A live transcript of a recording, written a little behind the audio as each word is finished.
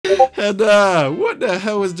Heather, what the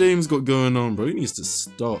hell has James got going on, bro? He needs to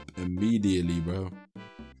stop immediately, bro.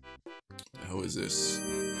 The hell is this?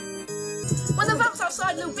 When the vamp's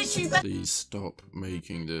outside, little bitch, you better. Please stop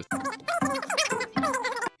making this.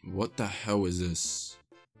 What the hell is this?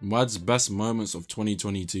 MWAD's best moments of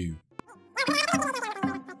 2022.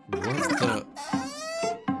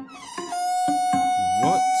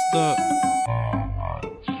 What the?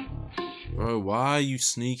 Bro, why are you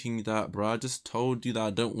sneaking that, bro? I just told you that I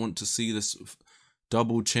don't want to see this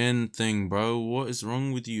double chin thing, bro. What is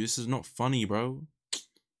wrong with you? This is not funny, bro.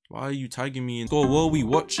 Why are you tagging me in? What are we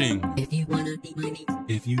watching? If you wanna be my meat,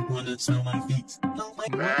 if you wanna smell my feet. oh my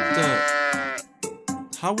What the?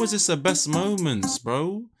 How was this the best moments,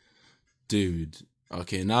 bro? Dude.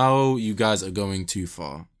 Okay, now you guys are going too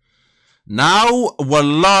far. Now,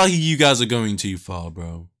 wallahi, you guys are going too far,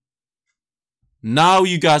 bro. Now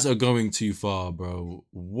you guys are going too far, bro.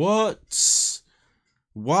 What?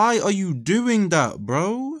 Why are you doing that,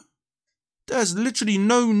 bro? There's literally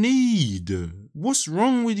no need. What's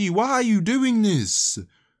wrong with you? Why are you doing this?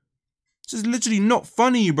 This is literally not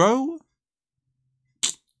funny, bro.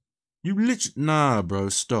 You literally... Nah, bro.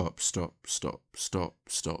 Stop.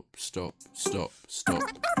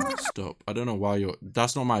 I don't know why you're...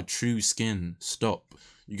 That's not my true skin. Stop.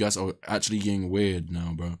 You guys are actually getting weird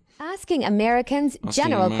now, bro. Asking Americans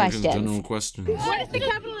general questions. What is the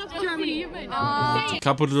capital of Germany? The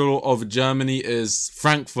capital of Germany is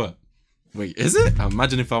Frankfurt. Wait, is it?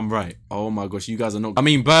 Imagine if I'm right. Oh my gosh, you guys are not... I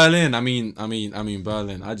mean Berlin. I mean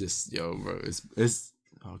Berlin. I just... Yo, bro. It's...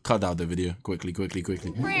 I'll cut out the video. Quickly.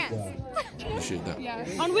 France. Oh, shit, that... Yeah.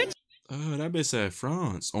 On which... Oh, that bitch said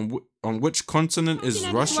France. On which continent is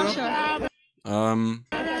Russia? I don't know.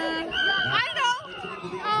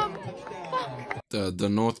 The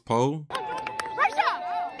North Pole. Russia.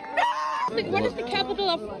 What is the capital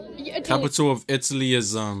of Italy? Capital of Italy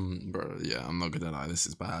is bro. Yeah, I'm not gonna lie. This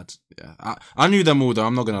is bad. Yeah, I knew them all though.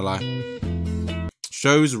 I'm not gonna lie.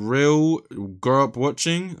 Shows real grow up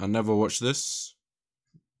watching. I never watched this.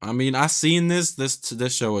 I mean, I seen this.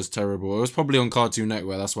 This show was terrible. It was probably on Cartoon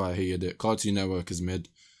Network. That's why I hated it. Cartoon Network is mid.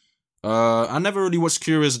 I never really watched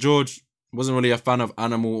Curious George. Wasn't really a fan of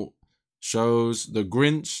animal shows. The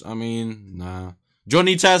Grinch. I mean, nah.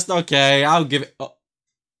 Johnny Test. Okay, I'll give it. Oh.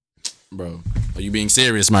 Bro, are you being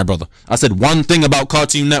serious, my brother? I said one thing about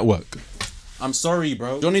Cartoon Network. I'm sorry,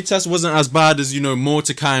 bro. Johnny Test wasn't as bad as, you know,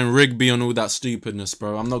 Mordecai and Rigby and all that stupidness,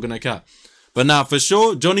 bro. I'm not gonna cap. But now, for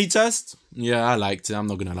sure, Johnny Test, yeah, I liked it. I'm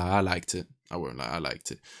not gonna lie, I liked it. I won't lie, I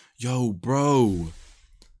liked it. Yo, bro.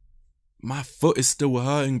 My foot is still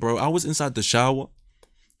hurting, bro. I was inside the shower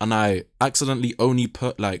and I accidentally only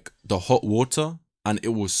put, like, the hot water and it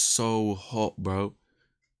was so hot, bro.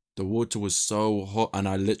 The water was so hot and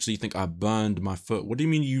I literally think I burned my foot. What do you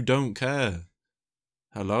mean you don't care?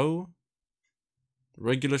 Hello?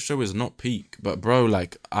 Regular show is not peak, but bro,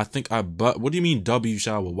 like, I think I burnt. What do you mean W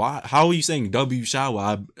shower? Why? How are you saying W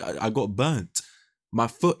shower? I got burnt. My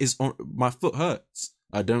foot is on. My foot hurts.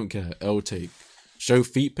 I don't care. L take. Show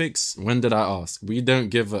feet pics. When did I ask? We don't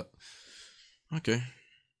give a. Okay.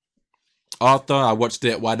 Arthur, I watched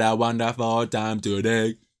it. What a wonderful time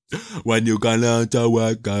today. When you gonna to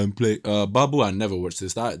work and play. Bubble, I never watched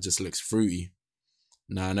this. That just looks fruity.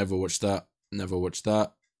 Nah, I never watched that. Never watched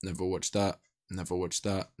that. Never watched that. Never watched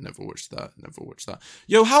that. Never watched that. Never watched that.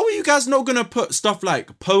 Yo, how are you guys not gonna put stuff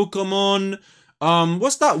like Pokemon?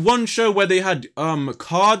 What's that one show where they had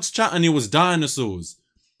cards chat and it was dinosaurs?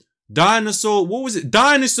 Dinosaur, what was it?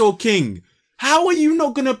 Dinosaur King. How are you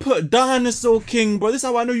not gonna put Dinosaur King, bro? This is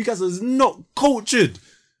how I know you guys are not cultured.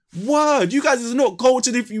 Word, you guys is not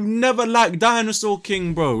cultured if you never liked Dinosaur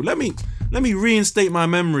King, bro. Let me reinstate my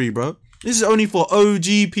memory, bro. This is only for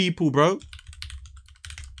OG people, bro.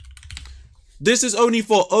 This is only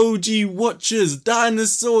for OG watchers.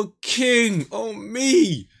 Dinosaur King. Oh,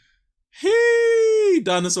 me. Hey,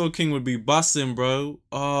 Dinosaur King would be bussin', bro.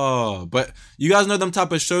 Oh, but you guys know them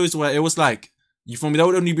type of shows where it was like, you feel me? There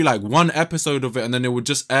would only be like one episode of it and then it would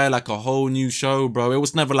just air like a whole new show, bro. It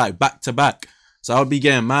was never like back to back. So I would be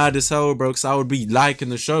getting mad as hell, bro, because I would be liking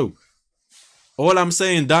the show. All I'm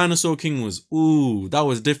saying, Dinosaur King was, ooh, that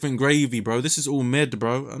was different gravy, bro. This is all mid,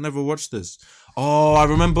 bro. I never watched this. Oh, I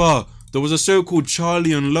remember. There was a show called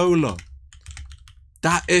Charlie and Lola.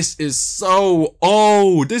 That is so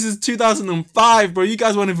old. This is 2005, bro. You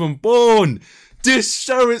guys weren't even born. This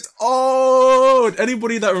show is old.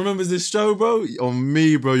 Anybody that remembers this show, bro? On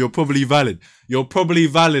me, bro. You're probably valid. You're probably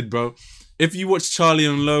valid, bro. If you watch Charlie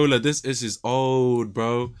and Lola, this is old,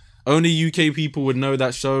 bro. Only UK people would know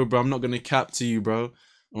that show, bro. I'm not going to cap to you, bro.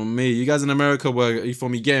 On me. You guys in America were, you feel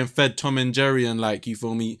me, getting fed Tom and Jerry and like, you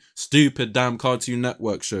feel me, stupid damn Cartoon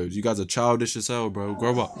Network shows. You guys are childish as hell, bro.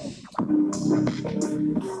 Grow up.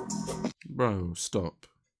 Bro, stop.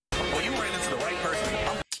 Well, you ran into the right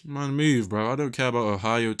person. Man, move, bro. I don't care about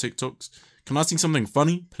Ohio TikToks. Can I see something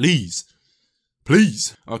funny? Please.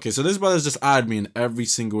 Please. Okay, so this brother's just added me in every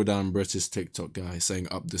single damn British TikTok guy saying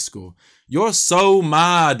up the score. You're so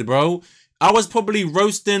mad, bro. I was probably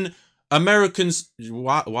roasting Americans.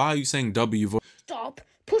 Why are you saying W voice? Stop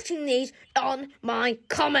putting these on my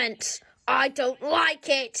comments. I don't like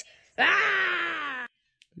it. Ah!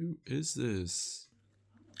 Who is this?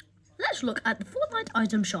 Let's look at the Fortnite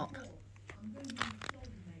item shop.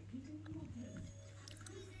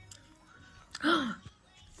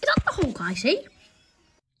 Is that the Hulk I see?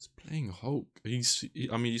 He's playing Hulk.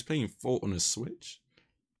 He's playing Fort on a Switch.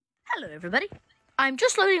 Hello, everybody. I'm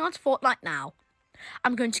just loading onto Fortnite now.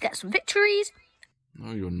 I'm going to get some victories.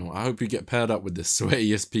 No, you're not. I hope you get paired up with the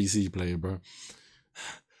sweatiest PC player, bro.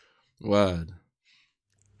 Word.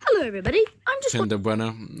 Hello, everybody. I'm just... Kinder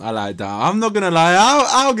Bueno. I like that. I'm not gonna lie.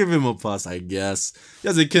 I'll give him a pass, I guess. He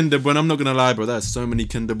has a Kinder Bueno. I'm not gonna lie, bro. There's so many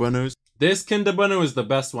Kinder Buenos. This Kinder Bueno is the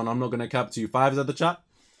best one. I'm not gonna cap to you. 5s at the chat.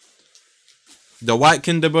 The white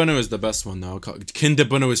Kinder Bueno is the best one now. Kinder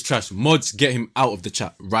Bueno is trash. Mods, get him out of the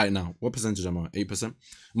chat right now. What percentage am I? 8%?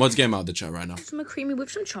 Mods, get him out of the chat right now. Some creamy with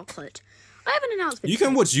some chocolate. I have an announcement. You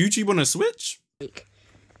can watch YouTube on a Switch?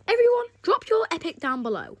 Everyone, drop your epic down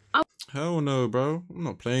below. Hell no, bro. I'm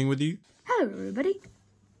not playing with you. Hello, everybody.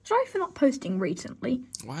 Sorry for not posting recently.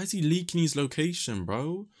 Why is he leaking his location,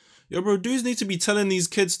 bro? Yo, bro, dudes need to be telling these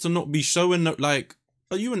kids to not be showing, like,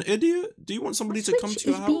 are you an idiot? Do you want somebody to come to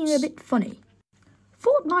your house? Switch is being a bit funny.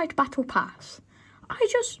 Fortnite Battle Pass. I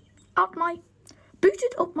just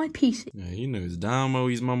booted up my PC. Yeah, he knows damn well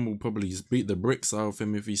his mum will probably beat the bricks out of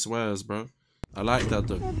him if he swears, bro. I like that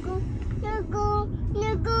though.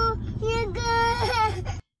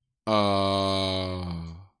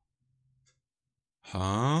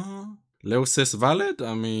 Huh? Lil sis valid?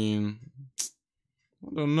 I mean, I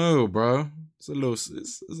don't know, bro. It's a little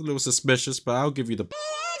suspicious, but I'll give you the.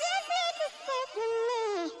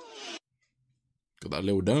 Got that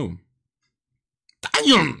little dome.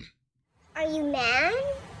 Damn! Are you mad?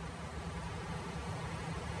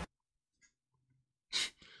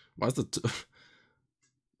 Why's the?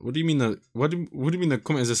 What do you mean what do you mean the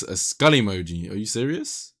comment is just a skull emoji? Are you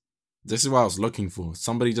serious? This is what I was looking for.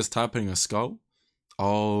 Somebody just typing a skull?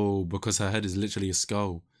 Oh, because her head is literally a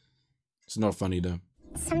skull. It's not funny though.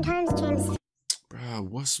 Sometimes James. Bro,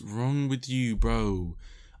 what's wrong with you, bro?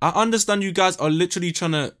 I understand you guys are literally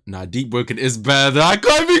trying to... Nah, deep working is better. I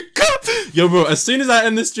can't even cut. Yo, bro, as soon as I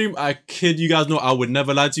end the stream, I kid you guys, no, I would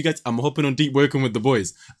never lie to you guys. I'm hopping on deep working with the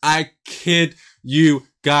boys. I kid you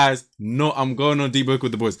guys, no, I'm going on deep work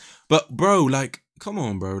with the boys. But, bro, like, come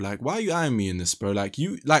on, bro. Like, why are you eyeing me in this, bro? Like,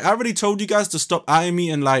 I already told you guys to stop eyeing me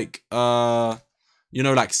in, like, you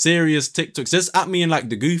know, like serious TikToks. Just at me in like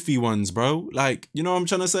the goofy ones, bro. Like, you know what I'm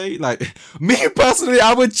trying to say? Like, me personally,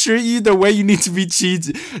 I would treat you the way you need to be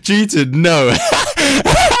treated. No.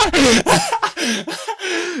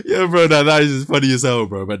 Yeah, bro, that is just funny as hell,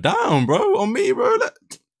 bro. But damn, bro, on me, bro. Let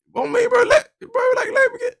me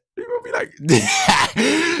get. People be like,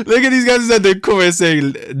 look at these guys in the comments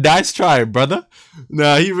saying, nice try, brother.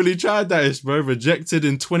 Nah, he really tried that, bro. Rejected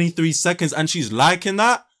in 23 seconds, and she's liking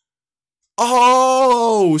that.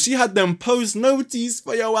 Oh, she had them post notice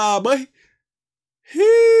for your while, boy.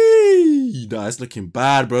 Hey, nah, it's looking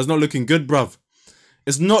bad, bro. It's not looking good, bruv.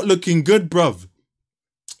 It's not looking good, bruv.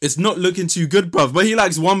 It's not looking too good, bruv. But he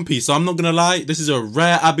likes One Piece, so I'm not gonna lie. This is a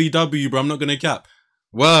rare Abby W, bro. I'm not gonna cap.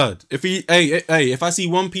 Word. If if I see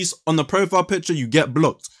One Piece on the profile picture, you get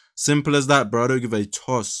blocked. Simple as that, bro. I don't give a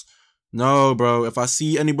toss. No, bro. If I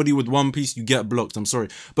see anybody with One Piece, you get blocked. I'm sorry.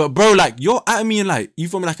 But, bro, like, you're at me and, like, you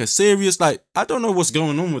feel me, like, a serious, like, I don't know what's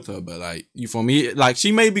going on with her, but, like, you feel me? Like,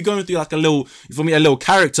 she may be going through, like, a little, you feel me, a little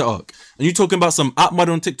character arc. And you talking about some MWAD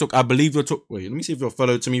on TikTok. I believe you're wait, let me see if you're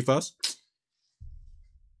followed to me first.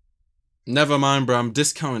 Never mind, bro. I'm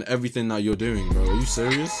discounting everything that you're doing, bro. Are you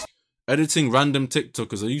serious? Editing random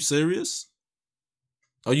TikTokers. Are you serious?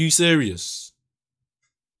 Are you serious?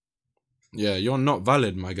 Yeah, you're not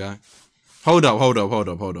valid, my guy. Hold up.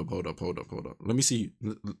 Let me see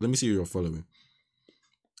who you're following.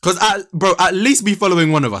 Cause bro, at least be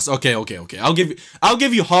following one of us. Okay. I'll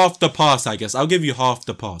give you half the pass, I guess. I'll give you half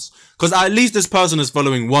the pass. Cause at least this person is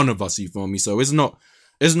following one of us, you feel me? So it's not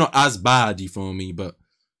as bad, you feel me? But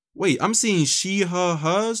wait, I'm seeing she, her,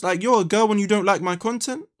 hers. Like, you're a girl when you don't like my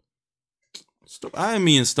content? Stop eyeing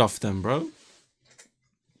me and stuff then, bro.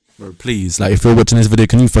 Bro, please, like, if you're watching this video,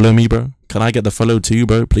 can you follow me, bro? Can I get the follow too,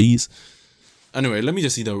 bro? Please. Anyway, let me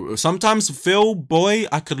just see though. Sometimes Phil, boy,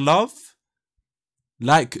 I could love.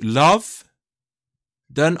 Like love.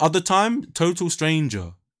 Then other time, total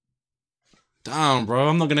stranger. Damn, bro.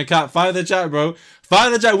 I'm not gonna cap. Fire the chat, bro.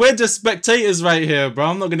 Fire the chat. We're just spectators right here, bro.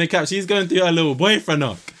 I'm not gonna cap. She's going through her little boyfriend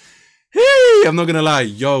arc. Hey, I'm not gonna lie.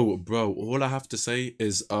 Yo, bro. All I have to say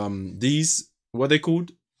is these, what are they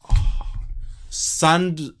called?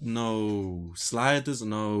 Sand, no. Sliders,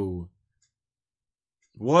 no.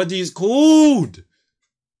 What are these called?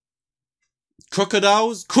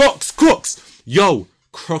 Crocodiles? Crocs! Yo,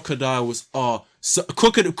 crocodiles are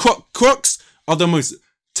crocs are the most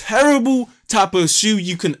terrible type of shoe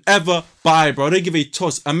you can ever buy, bro. They give a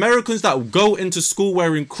toss. Americans that go into school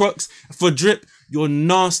wearing Crocs for drip, you're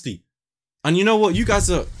nasty. And you know what? You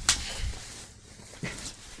guys are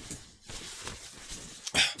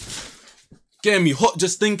getting me hot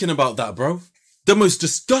just thinking about that, bro. The most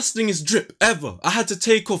disgustingest drip ever. I had to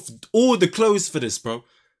take off all the clothes for this, bro.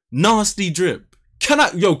 Nasty drip. Can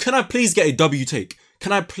I please get a W take?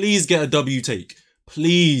 Can I please get a W take?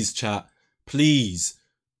 Please, chat. Please.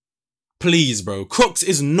 Please, bro. Crocs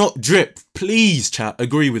is not drip. Please, chat.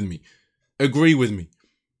 Agree with me. Agree with me.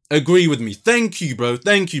 Agree with me. Thank you, bro.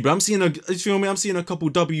 Thank you, bro. I'm seeing a couple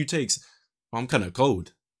W takes. I'm kind of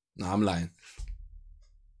cold. Nah, I'm lying.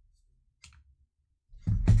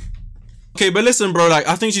 Okay, but listen, bro, like,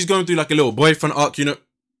 I think she's going through, like, a little boyfriend arc, you know?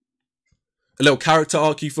 A little character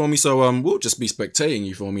arc, you feel me? So, we'll just be spectating,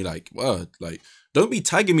 you feel me? Like, word, like, don't be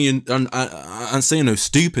tagging me and saying no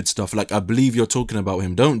stupid stuff, like, I believe you're talking about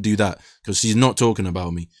him. Don't do that, because she's not talking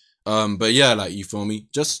about me. But yeah, like, you feel me?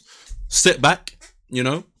 Just sit back, you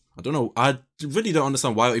know? I don't know. I really don't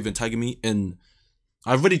understand why you're even tagging me in.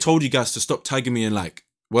 I've already told you guys to stop tagging me in, like,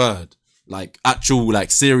 word, like, actual, like,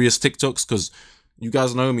 serious TikToks, because you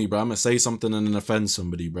guys know me, bro. I'm gonna say something and then offend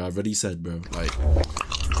somebody, bro. I've already said, bro. Like,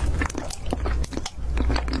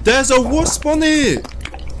 there's a wasp on it.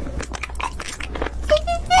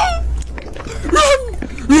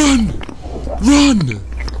 Run!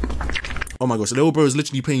 Oh my gosh, little bro is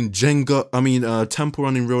literally playing Jenga. I mean, Temple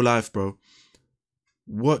Run in real life, bro.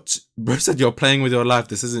 What? Bro said you're playing with your life.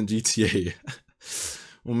 This isn't GTA.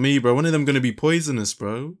 Well, me, bro. One of them gonna be poisonous,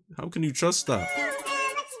 bro. How can you trust that?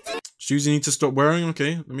 Shoes you need to stop wearing?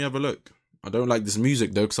 Okay, let me have a look. I don't like this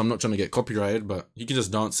music though, because I'm not trying to get copyrighted, but you can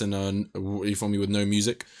just dance in you feel me, with no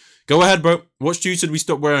music. Go ahead, bro. What shoes should we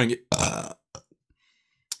stop wearing?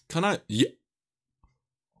 Can I? Yeah.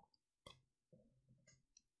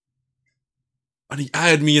 And he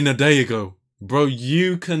added me in a day ago. Bro,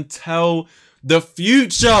 you can tell the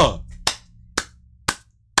future.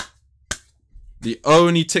 The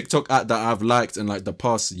only TikTok ad that I've liked in like the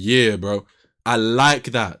past year, bro. I like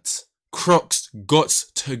that. Crocs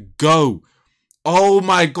gots to go. Oh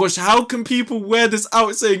my gosh, how can people wear this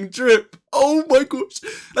out saying drip? Oh my gosh.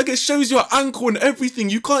 Like, it shows your ankle and everything.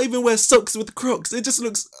 You can't even wear socks with Crocs. It just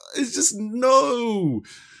looks, it's just, no.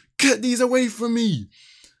 Get these away from me.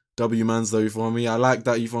 W mans though, for me. I like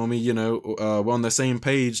that, you for me, you know, we're on the same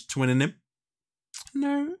page, twinning him.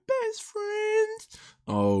 No, best friends.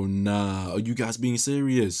 Oh nah, are you guys being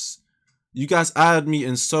serious? You guys added me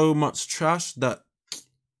in so much trash that...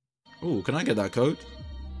 Oh, can I get that code?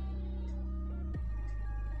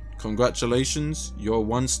 Congratulations, you're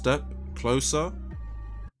one step closer.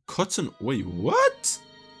 Cotton... Wait, what?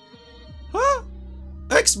 Huh?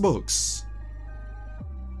 Xbox?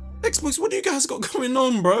 Xbox, what do you guys got going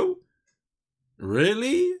on, bro?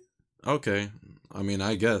 Really? Okay. I mean,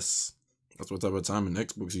 I guess. That's what type of time an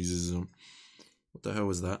Xbox uses them. What the hell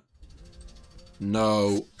was that?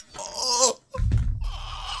 No. Oh.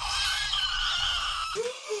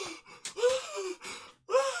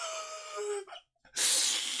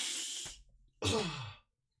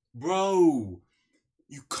 Bro,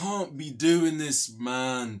 you can't be doing this,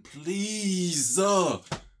 man. Please.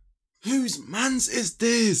 Whose mans is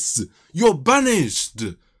this? You're banished.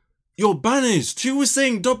 You're banished. Who was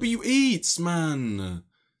saying W eats, man?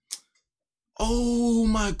 Oh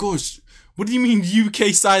my gosh. What do you mean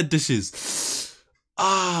UK side dishes?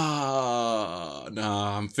 Nah,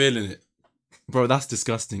 I'm feeling it. Bro, that's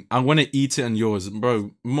disgusting. I want to eat it and yours.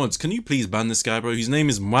 Bro, mods, can you please ban this guy, bro? His name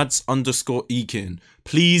is MWAD_Ekin.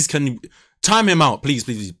 Please, can you... Time him out, please,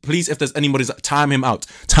 please, please. If there's anybody, time him out.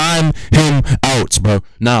 Time him out, bro.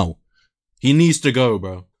 Now. He needs to go,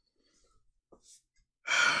 bro.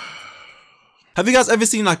 Have you guys ever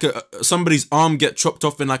seen like somebody's arm get chopped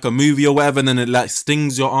off in like a movie or whatever and then it like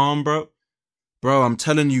stings your arm, bro? Bro, I'm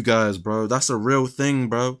telling you guys, bro. That's a real thing,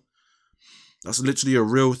 bro. That's literally a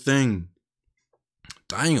real thing.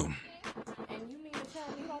 Damn.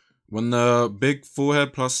 When the big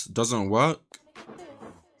forehead plus doesn't work.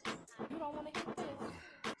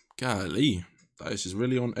 Golly, that is just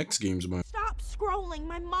really on X Games, man. Stop scrolling.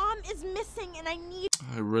 My mom is missing and I need.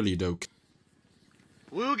 I really don't.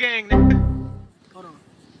 Woo gang.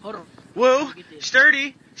 Hold on. Woo,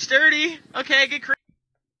 sturdy. Okay, get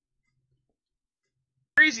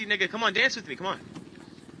crazy, nigga. Come on, dance with me. Come on.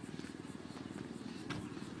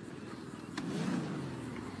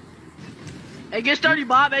 Hey, get sturdy,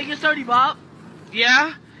 Bob.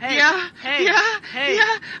 Yeah. I'm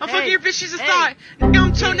fucking your bitch, she's a thought.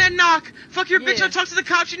 Don't tone that knock. Fuck your bitch, I'll talk to the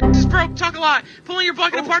cops, she just broke, talk a lot. Pulling your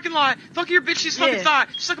block in a parking lot. Fuck your bitch, she's fucking thought.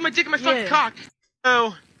 She's sucking my dick in my fucking cock.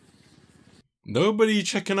 Oh. Nobody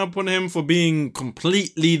checking up on him for being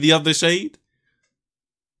completely the other shade?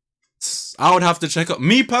 I would have to check up.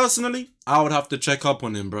 Me personally, I would have to check up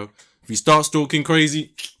on him, bro. If he starts talking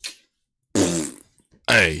crazy,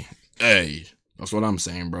 hey. That's what I'm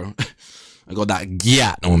saying, bro. I got that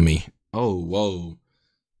gyat on me. Oh, whoa.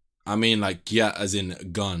 I mean like gyat as in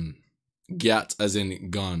gun. Gyat as in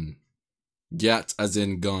gun. Gyat as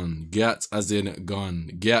in gun. Gyat as in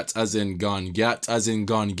gun. Gyat as in gun. Gyat as in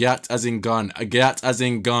gun. Gyat as in gun. Gyat as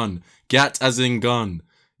in gun. Gyat as in gun.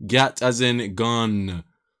 Gyat as in gun.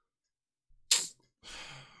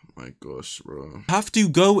 My gosh, bro. Have to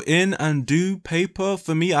go in and do paper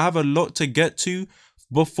for me. I have a lot to get to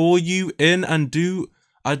before you in and do.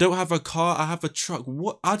 I don't have a car, I have a truck.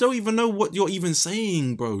 What? I don't even know what you're even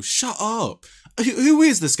saying, bro. Shut up. Who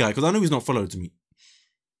is this guy? Because I know he's not followed to me.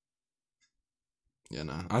 Yeah,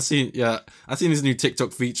 nah. I seen his new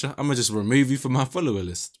TikTok feature. I'm gonna just remove you from my follower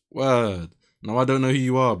list. Word. No, I don't know who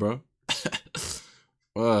you are, bro.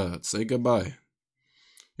 Word. Say goodbye.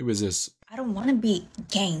 Who is this? I don't want to be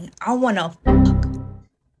gang. I want to fuck.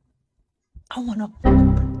 No,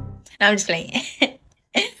 I'm just playing.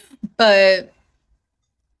 But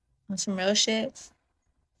on some real shit,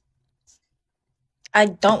 I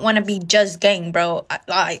don't want to be just gang, bro.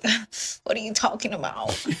 Like, what are you talking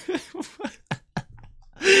about?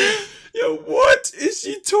 Yo, what is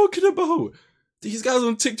she talking about? These guys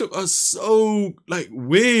on TikTok are so, like,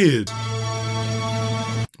 weird.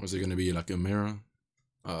 Was it gonna be like a mirror?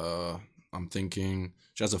 I'm thinking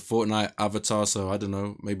she has a Fortnite avatar, so I don't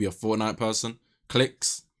know, maybe a Fortnite person.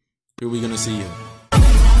 Clicks. Who are we gonna see here?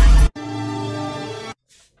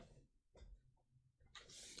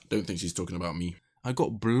 Don't think she's talking about me. I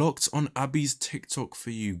got blocked on Abby's TikTok for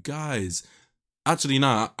you guys. Actually,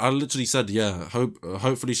 nah, I literally said, yeah,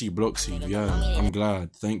 hopefully she blocks you. Yeah, I'm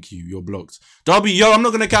glad. Thank you, you're blocked. W, yo, I'm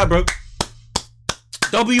not gonna cap, bro.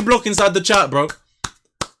 W block inside the chat, bro.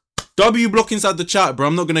 W block inside the chat, bro.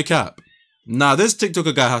 I'm not gonna cap. Nah, this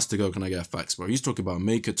TikToker guy has to go. Can I get facts, bro? He's talking about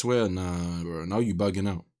make a Twitter. Nah, bro. Now you bugging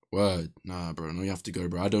out. Word. Nah, bro. No, you have to go,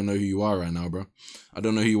 bro. I don't know who you are right now,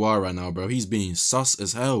 bro. He's being sus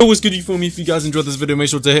as hell. What's good, you feel me? If you guys enjoyed this video, make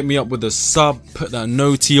sure to hit me up with a sub. Put that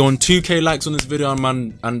noti on. 2K likes on this video,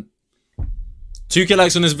 man. And 2K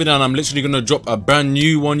likes on this video, and I'm literally going to drop a brand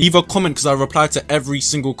new one. Leave a comment, because I reply to every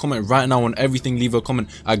single comment right now on everything. Leave a comment.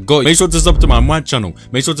 I got it. Make sure to sub to my MWAD channel.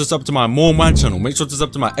 Make sure to sub to my more MWAD channel. Make sure to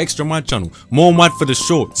sub to my extra MWAD channel. More MWAD for the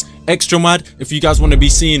shorts. Extra MWAD if you guys want to be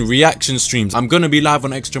seeing reaction streams. I'm going to be live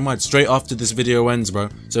on extra MWAD straight after this video ends, bro.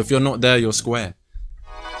 So if you're not there, you're square.